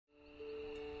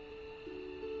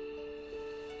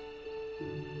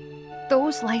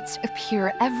Those lights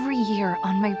appear every year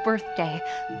on my birthday.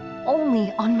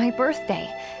 Only on my birthday.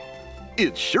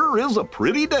 It sure is a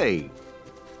pretty day.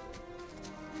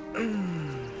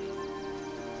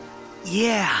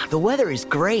 Yeah, the weather is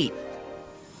great.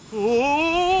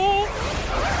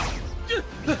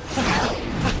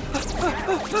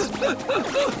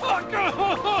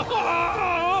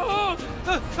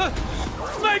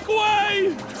 Make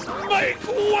way! Make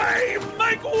way!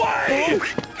 Make way!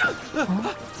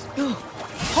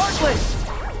 Heartless!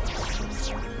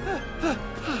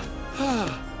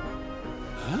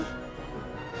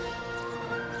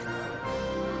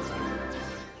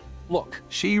 Look,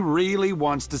 she really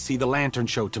wants to see the lantern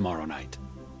show tomorrow night.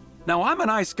 Now, I'm a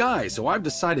nice guy, so I've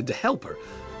decided to help her.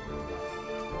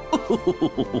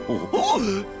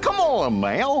 Come on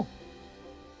now.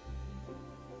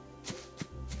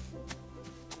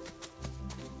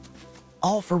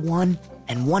 All for one,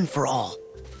 and one for all.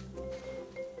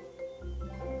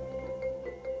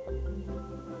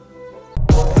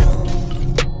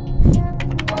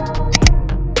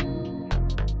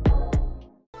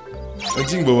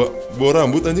 Anjing bawa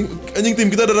rambut anjing. Anjing tim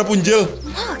kita ada Rapunjeel.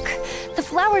 Look, the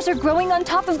flowers are growing on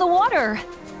top of the water.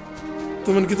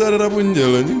 Teman kita ada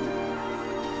Rapunjeel anjing.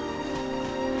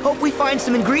 Hope we find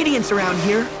some ingredients around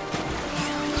here.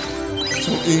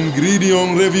 So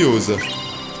ingredient leviosa.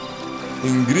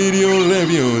 Ingredient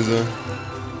leviosa.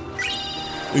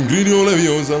 Ingredient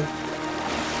leviosa.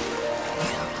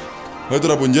 Oh, itu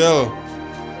Rapunjeel.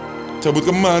 Cabut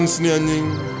kemans nih anjing.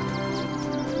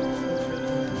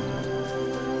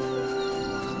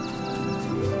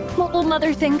 What will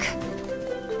Mother think?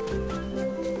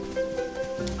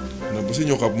 Kenapa sih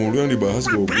nyokap mulu yang dibahas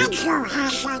goblok?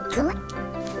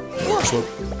 Shot.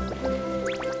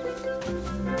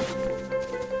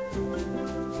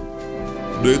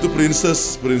 Udah itu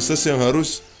princess yang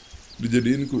harus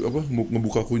dijadiin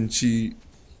ngebuka kunci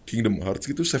Kingdom Hearts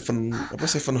gitu, Seven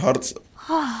Hearts,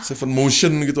 Seven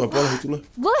Motion gitu, apalah itulah.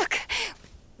 Look!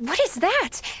 What is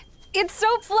that? It's so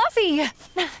fluffy!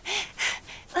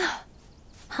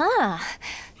 Huh.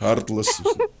 Heartless.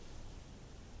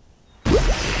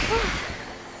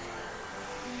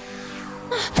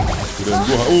 Kirain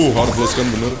gua, heartless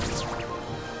kan bener.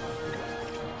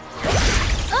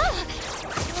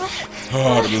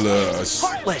 Heartless.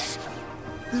 Heartless!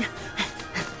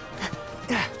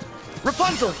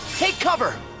 Rapunzel, take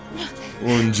cover!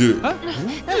 Onje.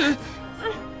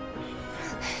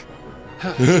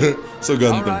 So All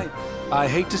ganteng. right, I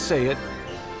hate to say it,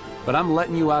 but I'm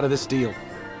letting you out of this deal.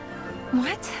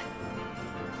 What?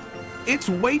 It's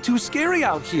way too scary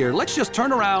out here. Let's just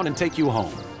turn around and take you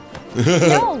home.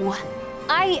 No!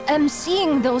 I am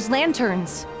seeing those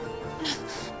lanterns.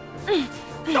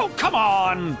 Oh, come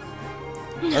on!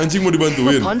 Anjing mau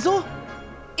dibantuin. Rapunzel?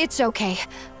 It's okay.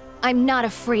 I'm not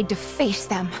afraid to face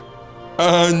them.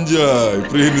 Anjay,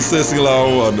 princess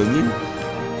ngelawan anjing.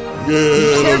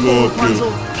 Gila Careful, gokil.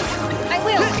 Rapunzel. I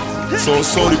will. So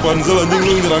Rapunzel anjing,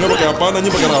 lu nyerangnya pakai apaan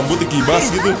anjing, pakai rambut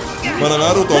dikibas gitu. Mana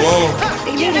ngaruh tolol.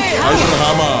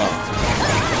 Hyperhama.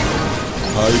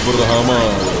 Hyperhama.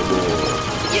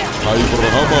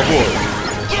 Hyperhama boy.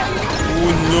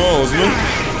 Nyos man.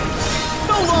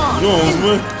 Nyos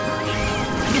man.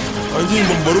 Anjing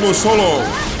baru mau solo.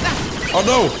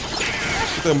 Aduh.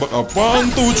 Tembak apaan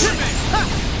tuh?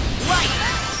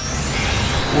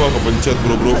 Wah, kepencet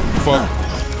bro. Fuck.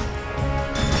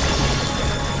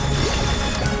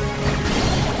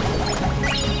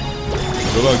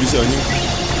 Udah lagi sih anjing.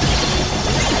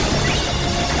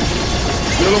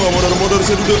 Dia lo gak modar-modar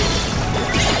sih udah.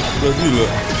 Udah gila.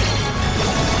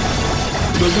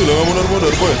 Gak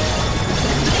modar-modar boy.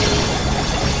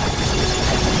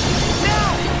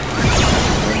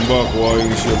 Tembak, wah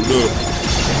ini siap udah.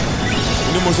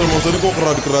 Ini monster-monster ini kok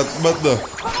kerat-kerat banget dah.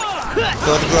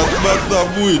 Kerat-kerat banget dah,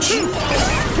 buic.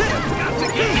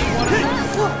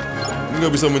 Ini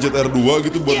gak bisa mencet R2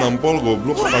 gitu buat nampol,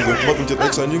 goblok. Kagok banget mencet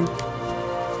X anjing.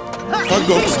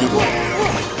 Kagok gitu.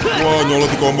 Wah, nyolot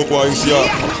di combo ku aing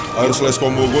siap. Air slash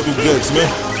combo gua tuh Gex meh.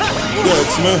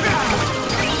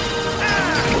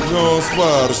 Nyos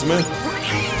pars meh.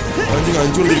 Anjing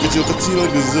hancur jadi kecil-kecil,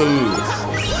 gezel.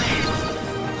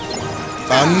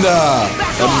 Tandanya.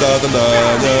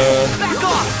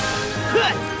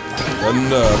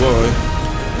 Tanda boy.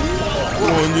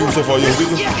 Oh, anjing bisa fire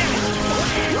gitu.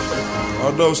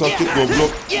 Aduh sakit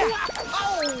goblok.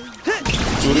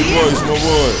 Curi boy semua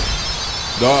boy.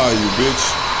 Die you bitch.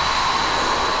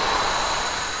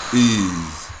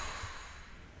 Ease.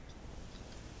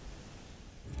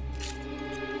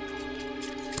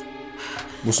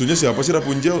 Musuhnya siapa sih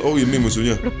Rapunjeel? Oh ini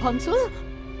musuhnya. Rapunzel?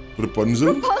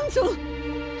 Rapunzel?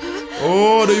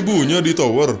 Oh, ada ibunya di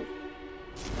tower.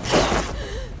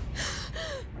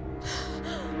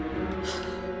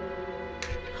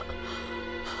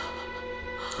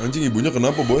 Anjing, ibunya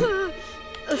kenapa, boy?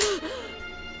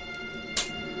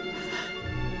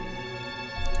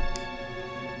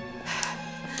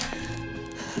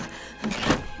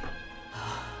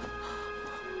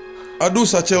 Aduh,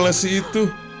 satchelnya si itu.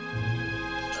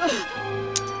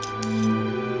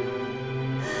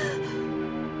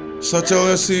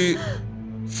 Satchelnya si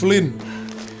Flynn.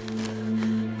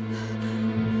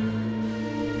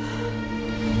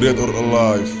 Dead or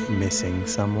alive? Missing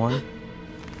someone?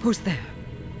 Who's there?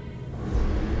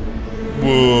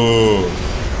 Whoa.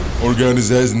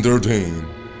 Organization 13.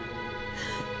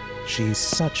 She's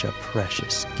such a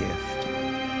precious gift.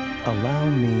 Allow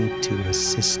me to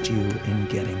assist you in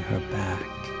getting her back.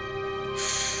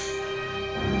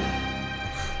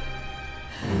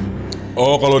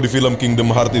 Oh, kalau di film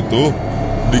Kingdom Heart itu,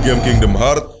 di game Kingdom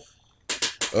Heart,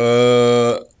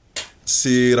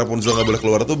 si Rapunzel nggak boleh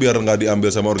keluar tuh biar nggak diambil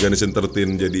sama Organization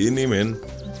 13. Jadi ini, men,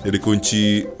 jadi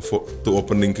kunci to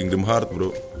opening Kingdom Heart,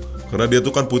 bro. Karena dia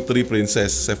tuh kan putri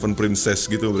princess, seven princess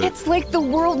gitu, bro. It's like the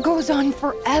world goes on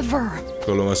forever.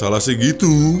 Kalau nggak salah sih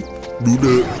gitu,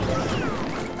 duda.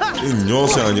 Ini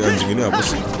nyos ya anjing ini apa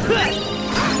sih?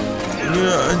 Ini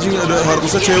anjing ada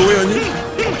hartusnya cewek anjing.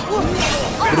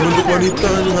 Berbentuk wanita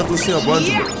anjing hartusnya apaan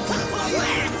coba?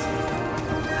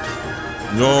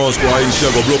 Nyos ku Aisyah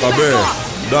goblok kabeh.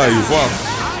 Die you fuck.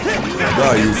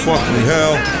 Die you fucking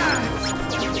hell.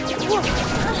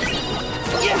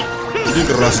 Ini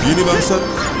keras gini bangsat.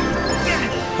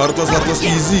 Heartless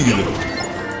easy gitu.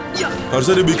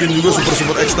 Harusnya dibikin juga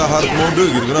super extra hard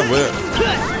mode gitu. Kenapa ya?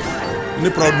 Ini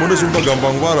proud mode sumpah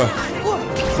gampang parah.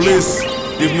 Please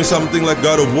give me something like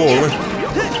God of War, man.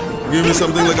 Give me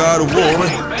something like God of War,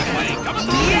 man.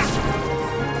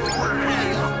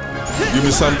 Give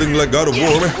me something like God of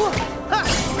War, man.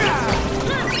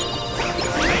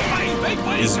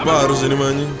 Ispa harus ini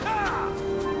manjing.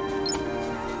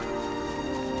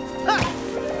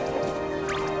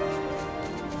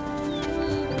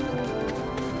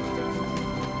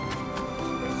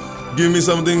 Give me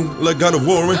something like God of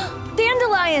War, man.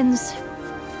 Dandelions!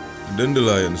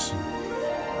 Dandelions.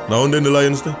 Naon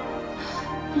dandelions teh?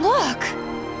 Look!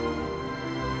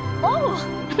 Oh!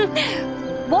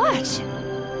 Watch!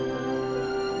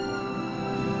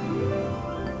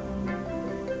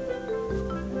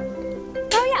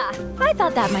 Oh yeah, I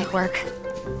thought that might work.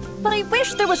 But I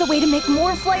wish there was a way to make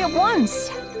more fly at once.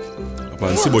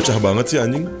 Apaan sih, bocah banget sih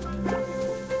anjing?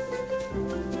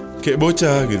 Kayak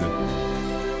bocah gitu.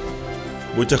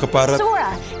 Bocah keparat.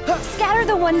 Sora, scatter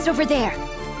the ones over there.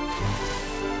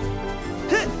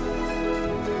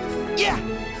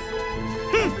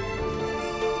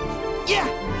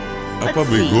 Apa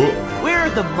Let's see. bego? Where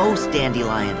are the most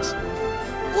dandelions?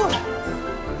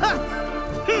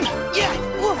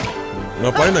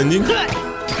 Ngapain anjing?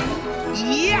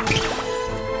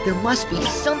 There must be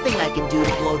something I can do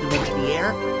to blow them into the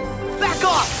air. Back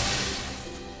off!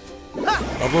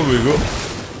 Apa bego?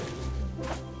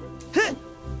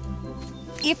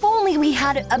 If only we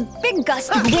had a big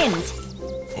gust of wind.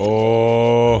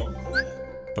 Oh,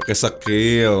 pakai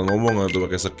skill. Ngomong nggak tuh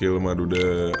pakai skill mah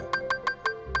duda.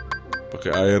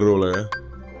 Pakai aero lah ya.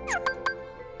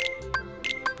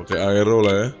 Pakai aero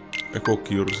lah ya. Kok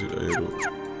cure sih aero.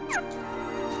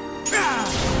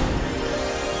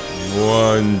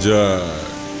 Wanjay.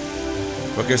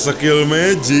 Pakai skill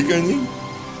magic anjing.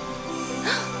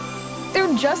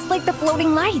 They're just like the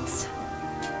floating lights.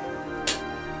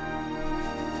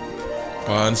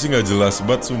 Apaan sih nggak jelas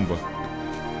banget sumpah.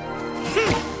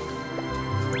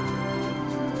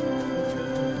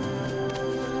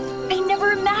 I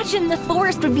never imagined the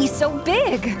forest would be so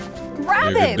big. Ya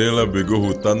Rabbits! gede lah bego,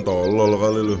 hutan tolol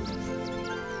kali lu.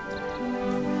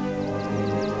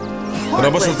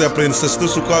 Kenapa setiap princess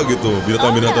tuh suka gitu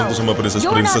binatang-binatang tuh sama You're not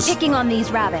princess-princess? picking on these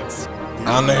rabbits.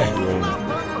 Aneh.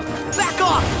 Back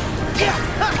off!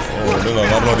 Oh, dia nggak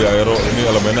ngaruh di aero. Ini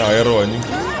elemennya aero anjing.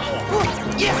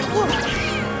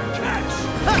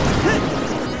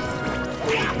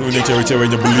 Duh, ini cewek-cewek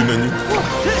nyebelin anjing.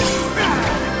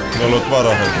 Nyolot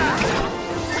parah anjing.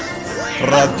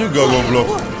 Kerat juga goblok.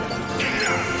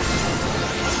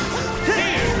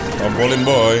 Tampolin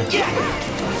boy.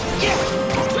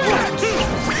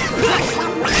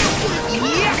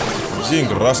 Sing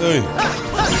keras euy.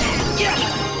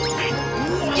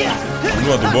 Ini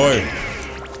tuh boy.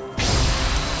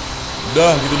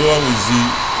 Dah gitu doang easy.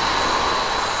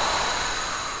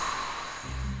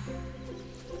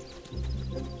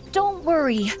 Don't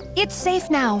worry, it's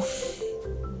safe now.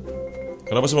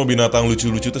 Kenapa semua binatang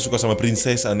lucu-lucu tuh suka sama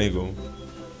princess, aneh gong?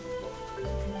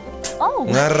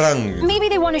 know. Ngarang gitu. Maybe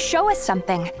they want to show us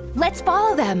something. Let's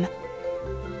follow them.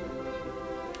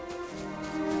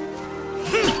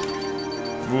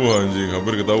 Wah anjing,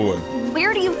 hampir ketahuan.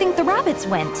 Where do you think the rabbits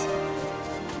went?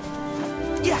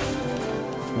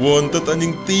 Wanted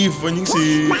anjing thief anjing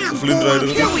si Flynn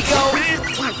Rider.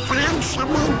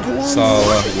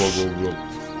 Salah gua goblok.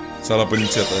 Salah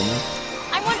pencet anjing.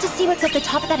 I want to see what's at the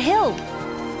top of that hill.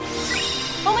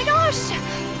 Oh my gosh!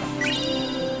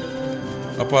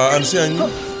 Apaan sih anjing?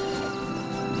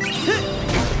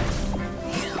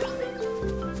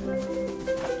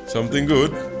 Something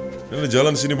good. Ini ada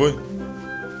jalan sini boy.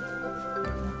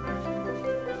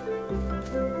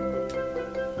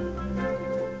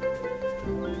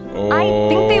 I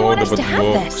think they want us dapat to have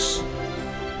box. this.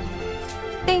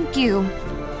 Thank you.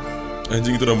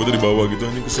 Anjing itu rambutnya di bawah gitu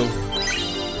anjing kesel.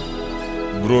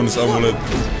 Bronze amulet.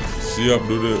 Siap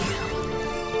dude.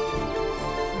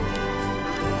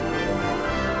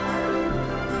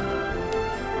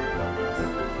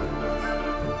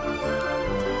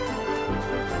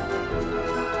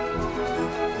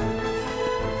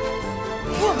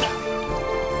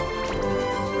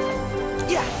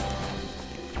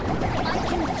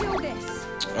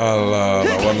 Alah,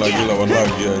 lawan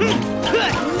lagi anjing.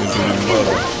 Ngeselin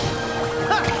parah.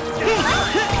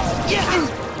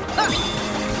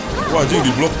 Wah anjing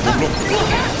di blok, goblok.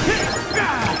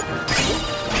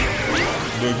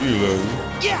 Udah gila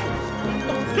anjing.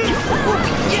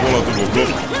 Bola tuh goblok.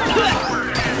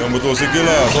 Yang betul sih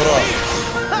gila, Sora.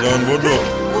 Jangan bodoh.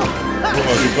 Gue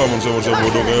gak suka manusia-manusia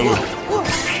bodoh kayak lu.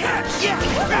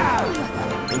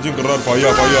 Anjing keren,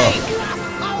 faya.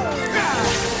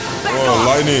 Oh,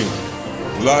 lightning.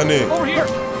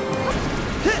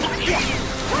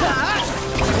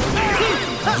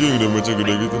 Anjing damage-nya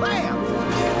gede gitu.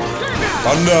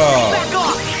 Tanda.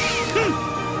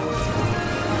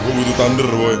 Gue butuh thunder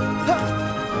boy.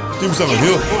 Dia bisa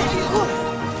nge-heal.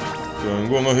 Jangan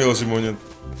gue nge-heal si monyet.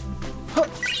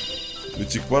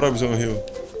 Licik parah bisa nge-heal.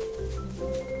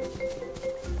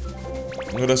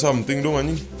 Nggak ada something dong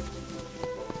anjing.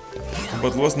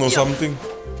 Tempat luas no something.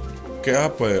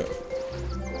 Kayak apa ya?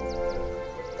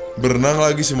 Berenang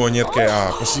lagi si monyet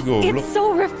kayak apa sih goblok? It's so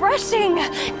refreshing.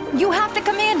 You have to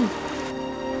come in.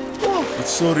 It's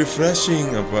so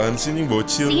refreshing. Apaan sih nih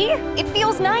bocil? See? It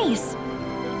feels nice.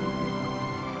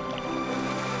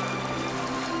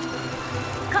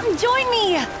 Come join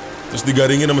me. Terus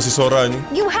digaringin sama si Sora nih.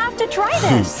 You have to try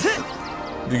this.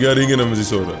 Digaringin sama si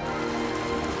Sora.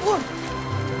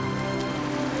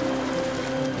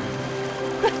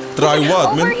 Try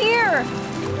what, man? Over here.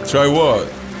 Try what?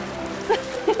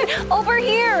 Over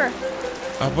here.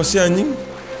 Apa sih anjing?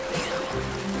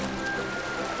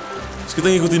 Terus kita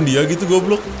ngikutin dia gitu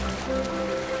goblok.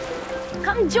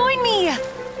 Come join me.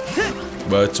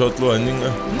 Bacot lu anjing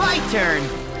ah. My turn.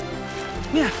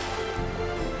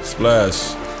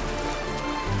 Splash.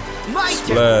 My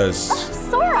turn. Splash.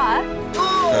 Sora.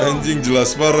 Anjing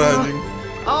jelas parah anjing.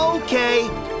 Okay,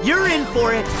 you're in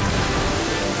for it.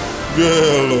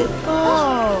 Gelo.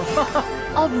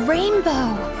 A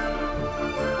rainbow.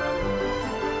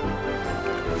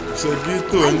 Bisa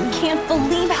gitu I anjing. can't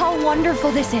believe how wonderful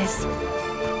this is.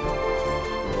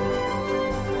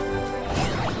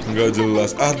 Nggak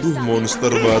jelas. Aduh, monster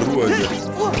baru aja.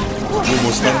 Gue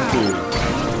monster tuh.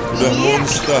 Udah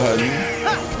monster anjing.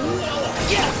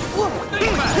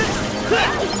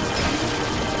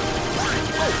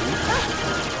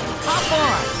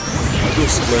 Aduh,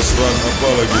 splash run apa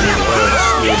lagi nih?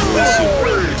 Skill bullshit.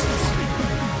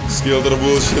 Skill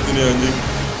terbullshit ini anjing.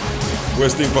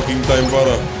 Wasting fucking time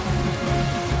parah.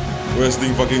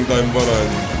 Wasting fucking time parah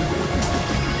anjing.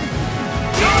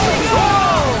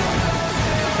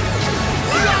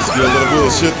 Skill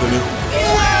terbullshit ini.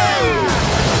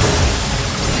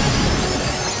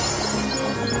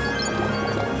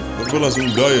 Tapi langsung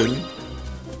die anjing.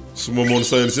 Semua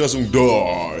monster yang di sini langsung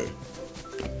die.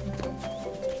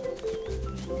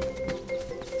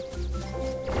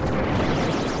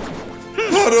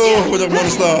 Aduh, banyak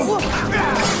monster.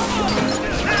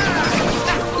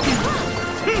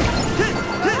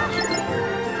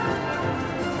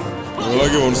 Ada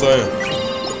lagi monster.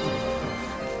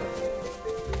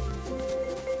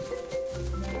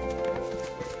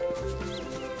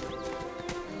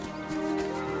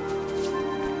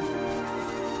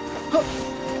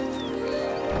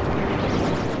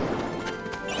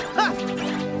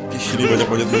 Ih, ini banyak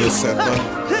monyet setan.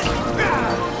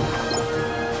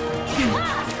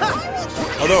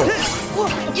 Aduh.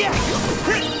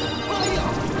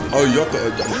 Ayo ke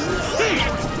aja.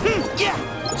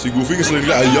 Si Goofy ngeselin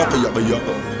dia ayo ke.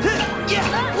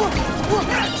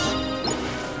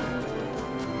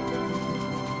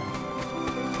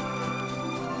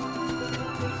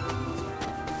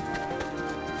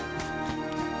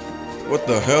 What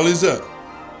the hell is that?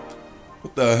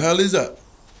 What the hell is that?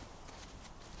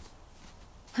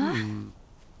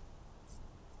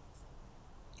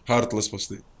 Heartless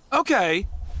pasti. Okay,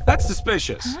 that's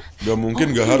suspicious. Gak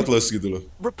mungkin gak heartless gitu loh.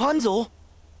 Rapunzel?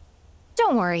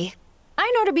 Don't worry. I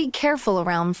know to be careful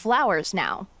around flowers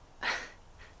now.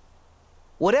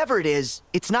 Whatever it is,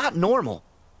 it's not normal.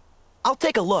 I'll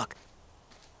take a look.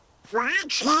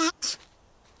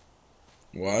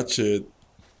 Watch it.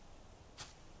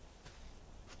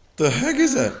 The heck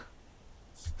is that?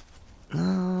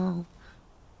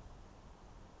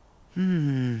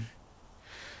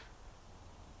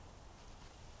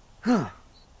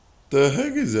 The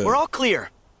heck is that? We're all clear.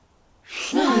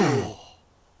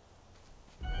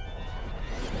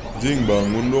 Jing,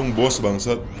 bangun dong bos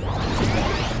bangsat.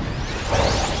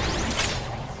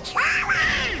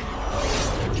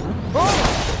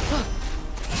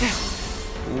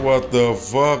 What the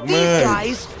fuck, These man?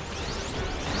 guys,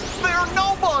 They're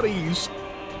nobodies.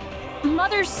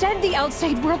 Mother said the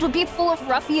outside world would be full of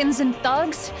ruffians and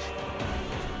thugs.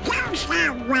 Those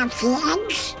are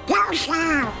ruffians. Those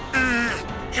are, I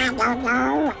don't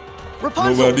know.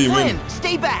 Rapunzel, Nobody, Flynn, man.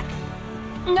 stay back.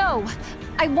 No,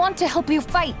 I want to help you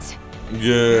fight.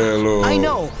 Yeah, lo. I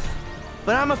know,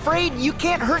 but I'm afraid you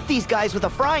can't hurt these guys with a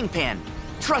frying pan.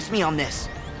 Trust me on this.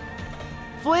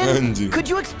 Flynn, Anjing. could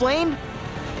you explain?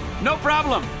 No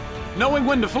problem. Knowing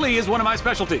when to flee is one of my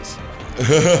specialties.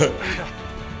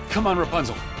 Come on,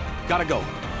 Rapunzel. Gotta go.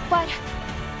 But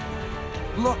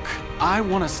Look, I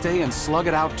want to stay and slug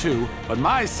it out too, but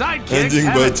my sidekicks Anjing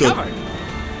have it bacot. covered.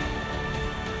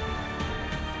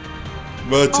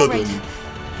 Bacot all right. anjing.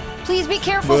 Please be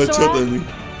careful, Bacot Sora. anjing.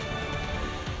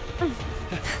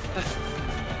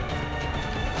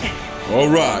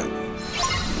 Alright.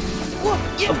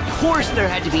 Of course there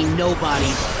had to be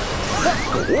nobody.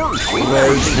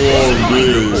 Transform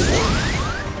this.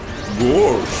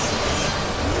 Gore.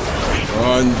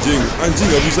 Anjing, anjing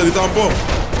gak bisa ditampol.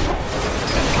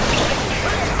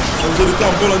 Gak bisa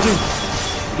ditampol anjing.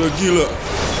 Udah gila.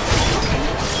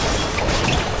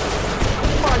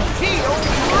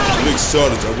 Big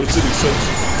charge, aku sih big charge.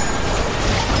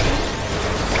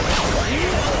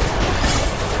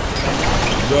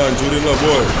 Udah hancurin lah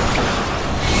boy.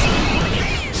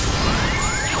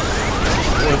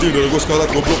 Oh, anjing, darah gue sekarat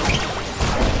goblok.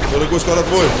 Darah gue sekarat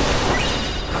boy.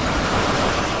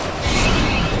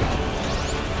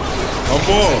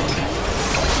 Ampol.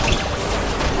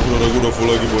 Darah gue udah full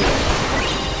lagi boy.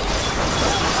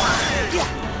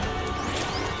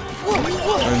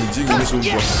 Anjing ini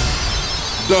sumpah.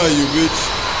 Die you bitch.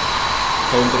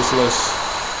 Counter slash.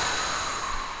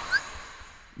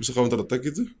 Bisa counter attack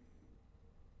gitu?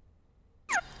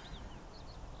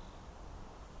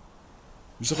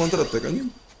 Bisa counter attack anjing?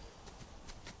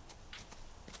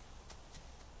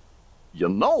 You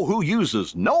know who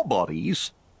uses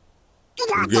nobodies?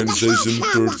 Organization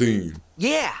 13.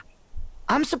 Yeah,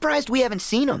 I'm surprised we haven't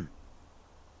seen him.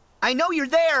 I know you're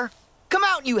there. Come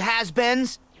out, you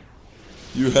has-beens.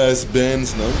 You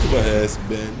has-beens, não tu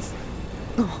has-beens.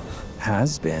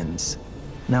 Has-beens?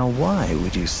 Now why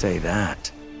would you say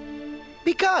that?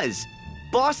 Because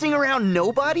bossing around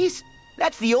nobodies?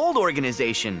 That's the old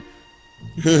organization.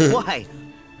 Why?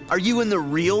 Are you in the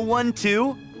real one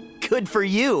too? Good for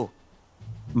you.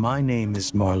 My name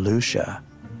is Marluxia.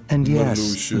 And yes,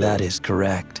 Marluxia. that is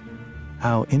correct.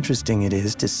 How interesting it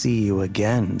is to see you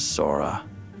again, Sora.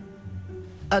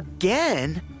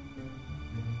 Again?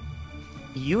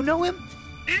 You know him?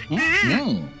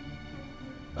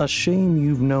 A shame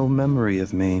you've no memory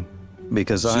of me,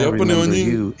 because I Siapa nih, remember anjing?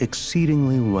 you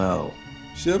exceedingly well.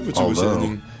 Siapa coba si Although,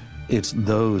 anjing? it's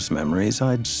those memories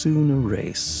I'd soon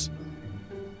erase.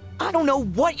 I don't know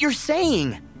what you're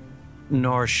saying.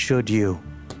 Nor should you.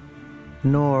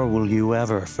 Nor will you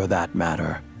ever, for that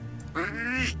matter.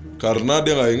 Karena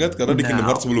dia nggak ingat, karena di Kingdom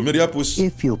Now, Hearts sebelumnya dihapus.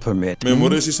 If you'll permit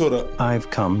Memori me, si Sora. I've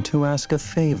come to ask a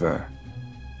favor.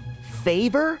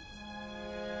 Favor?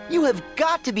 You have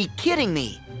got to be kidding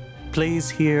me.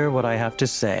 Please hear what I have to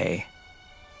say.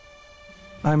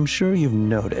 I'm sure you've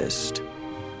noticed.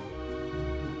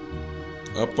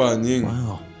 Apa anjing?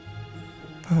 Well,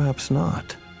 perhaps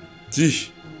not. Cih,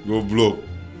 goblok.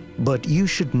 But you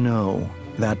should know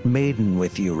that maiden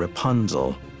with you,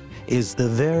 Rapunzel, is the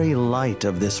very light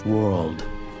of this world.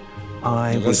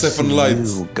 I Dengan would seven see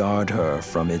lights. you guard her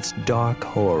from its dark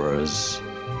horrors.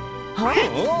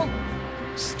 Huh?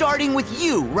 Starting with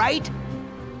you, right?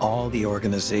 All the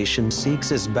organization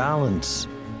seeks is balance.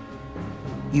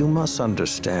 You must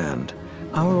understand,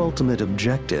 our ultimate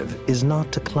objective is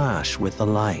not to clash with the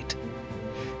light.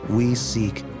 We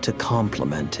seek to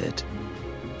complement it.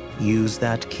 Use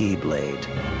that Keyblade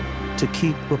to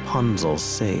keep Rapunzel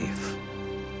safe.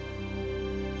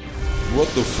 What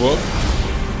the fuck?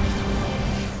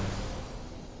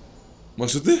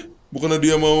 Maksudnya? Bukannya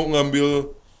dia mau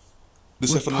ngambil The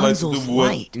Seven Lights itu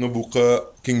buat ngebuka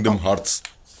Kingdom Hearts?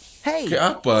 Hey,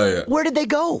 Kayak apa ya? where did they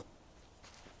go?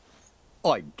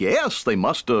 I guess they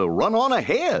must have run on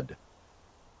ahead.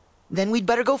 Then we'd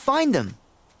better go find them.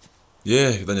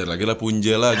 Kita nyari lagi lah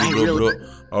Punjeel lagi bro.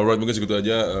 Alright, mungkin segitu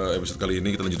aja episode kali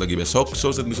ini. Kita lanjut lagi besok. So,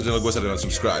 stay tune di channel gue, dan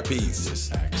subscribe. Peace.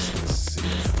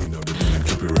 We know the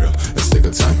keep it real. Let's take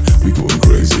our time. We going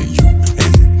crazy. You